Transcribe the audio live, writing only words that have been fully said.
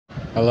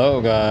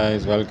Hello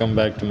guys, welcome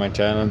back to my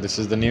channel. This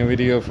is the new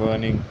video of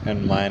earning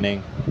and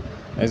mining.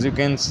 As you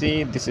can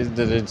see, this is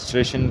the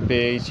registration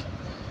page.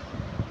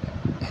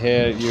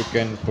 Here you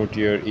can put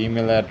your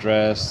email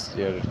address,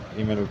 your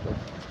email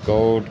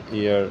code,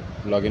 your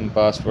login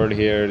password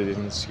here,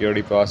 the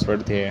security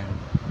password here,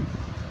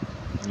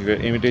 your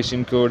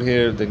invitation code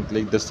here, then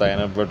click the sign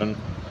up button.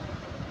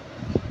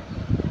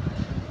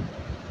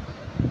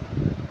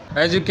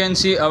 As you can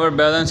see, our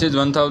balance is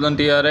 1000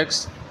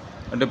 TRX.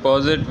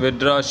 Deposit,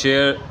 withdraw,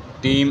 share,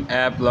 team,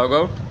 app,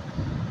 logout.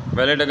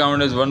 Valid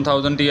account is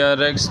 1000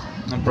 TRX.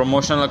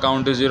 Promotional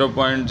account is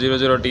 0.00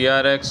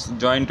 TRX.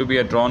 Join to be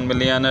a Tron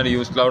millionaire.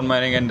 Use cloud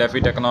mining and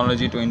DeFi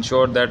technology to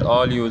ensure that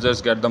all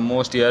users get the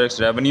most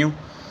TRX revenue.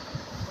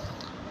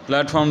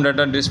 Platform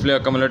data display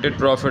accumulated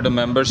profit,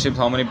 membership,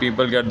 how many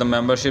people get the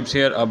memberships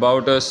here.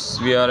 About us,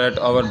 we are at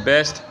our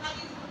best.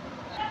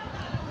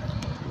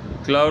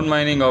 Cloud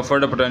mining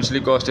offered a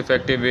potentially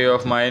cost-effective way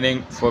of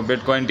mining for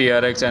Bitcoin,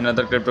 TRX, and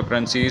other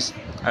cryptocurrencies.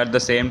 At the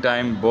same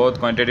time, both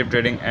quantitative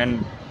trading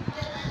and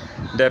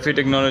DeFi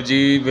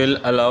technology will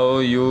allow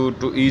you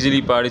to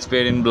easily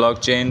participate in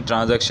blockchain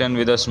transaction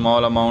with a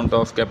small amount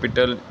of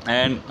capital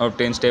and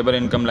obtain stable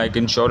income like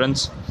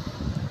insurance.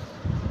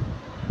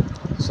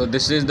 So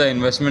this is the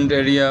investment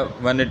area.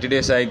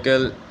 180-day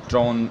cycle,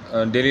 Tron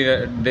daily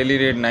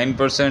rate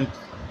 9%.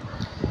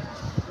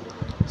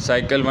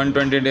 Cycle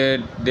 120-day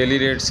daily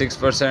rate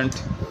 6%.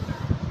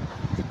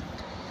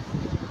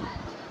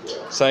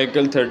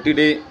 Cycle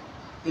 30-day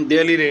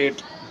daily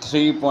rate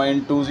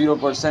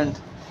 3.20%.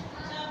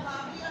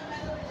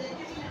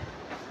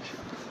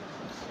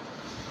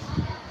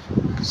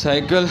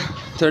 Cycle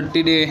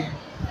 30-day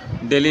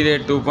daily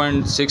rate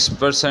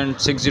 2.6%,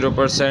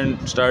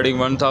 60% starting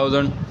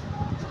 1000.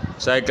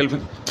 Cycle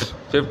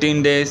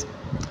 15 days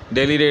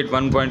daily rate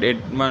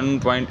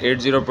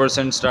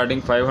 1.80% starting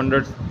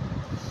 500.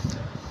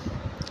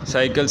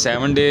 Cycle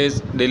 7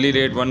 days daily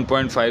rate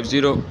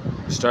 1.50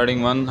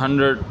 starting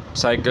 100.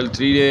 Cycle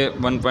 3 day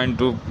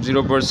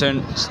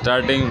 1.20%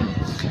 starting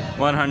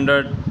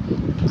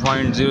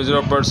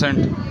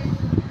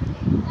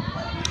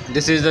 100.00%.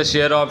 This is the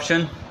share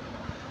option.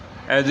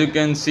 As you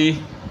can see,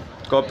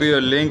 copy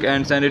your link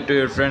and send it to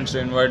your friends to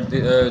invite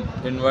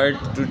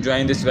to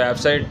join this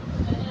website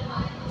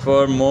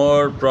for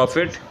more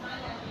profit.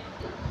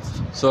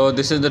 So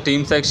this is the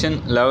team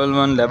section, level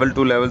 1, level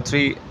 2, level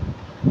 3.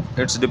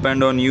 It's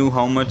depend on you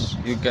how much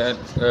you can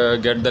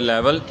get the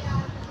level,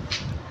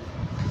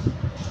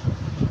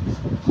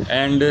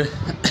 and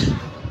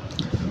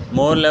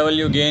more level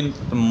you gain,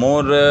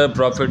 more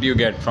profit you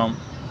get from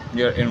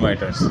your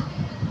inviters.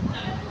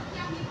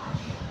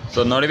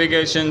 So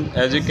notification,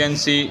 as you can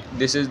see,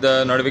 this is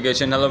the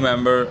notification. Hello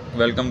member,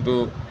 welcome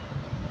to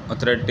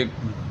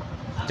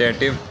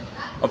authoritative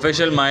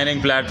official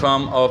mining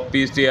platform of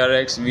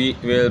peacetrx. We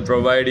will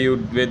provide you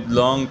with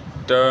long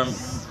term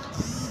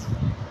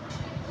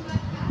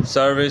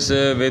service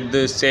with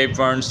the safe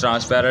funds,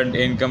 transparent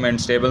income,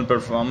 and stable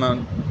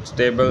platform.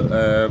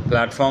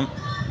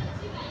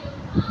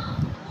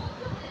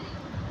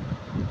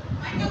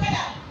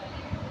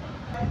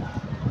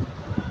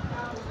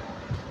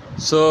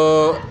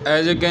 So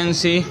as you can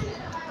see,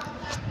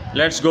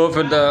 let's go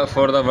for the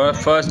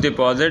first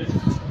deposit.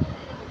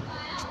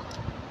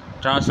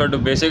 Transfer to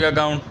basic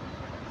account.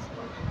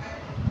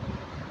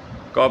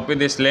 Copy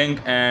this link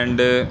and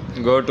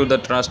go to the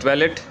trust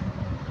wallet.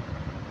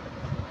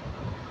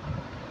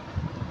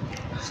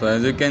 So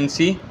as you can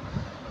see,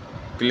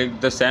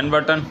 click the send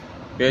button,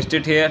 paste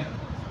it here,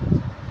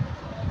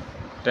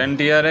 10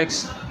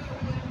 TRX.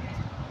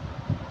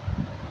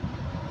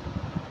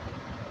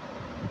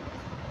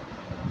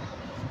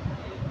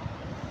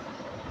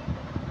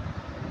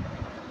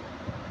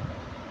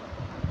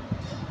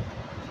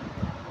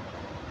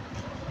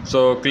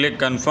 So click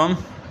confirm.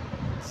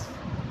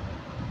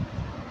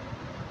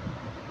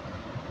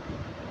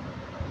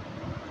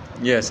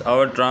 Yes,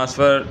 our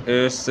transfer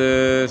is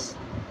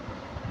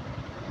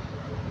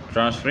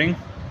transferring.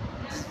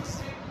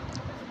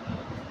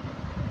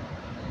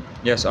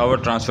 Yes, our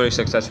transfer is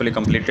successfully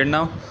completed.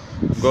 Now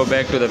go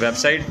back to the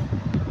website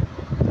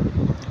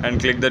and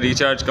click the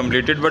recharge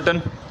completed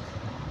button.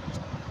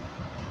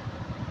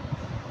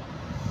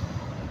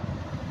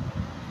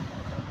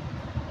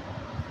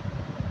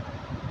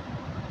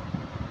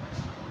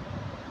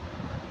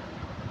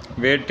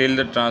 Wait till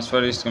the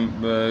transfer is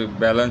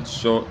balance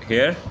show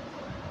here.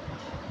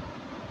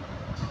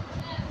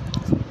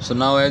 So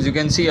now as you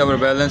can see, our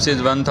balance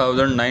is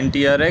 1009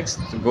 TRX.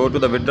 Go to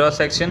the withdraw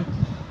section.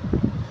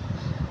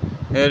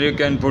 Here you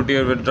can put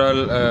your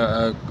withdrawal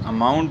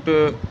amount,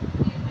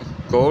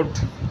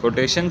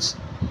 quotations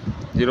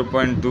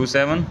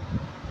 0.27.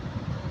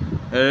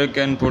 Here you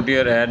can put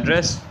your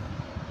address.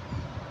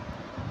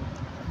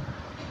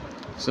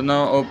 So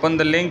now open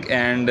the link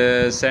and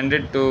send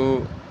it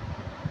to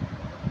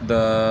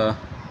the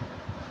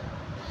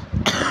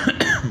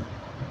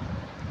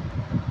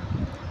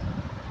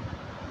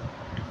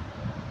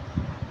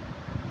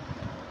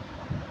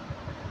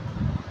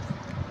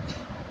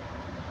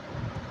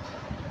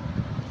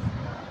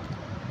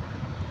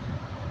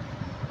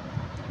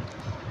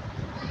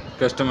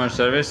customer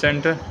service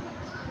center.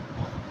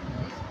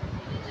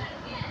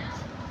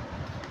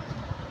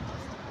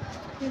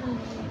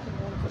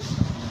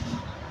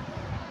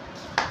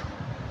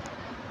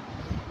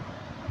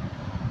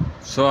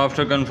 So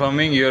after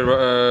confirming,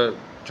 your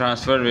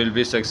transfer will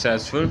be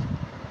successful.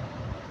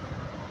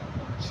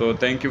 So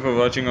thank you for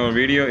watching our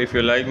video. If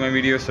you like my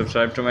video,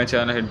 subscribe to my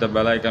channel, hit the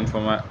bell icon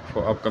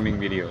for upcoming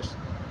videos.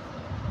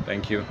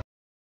 Thank you.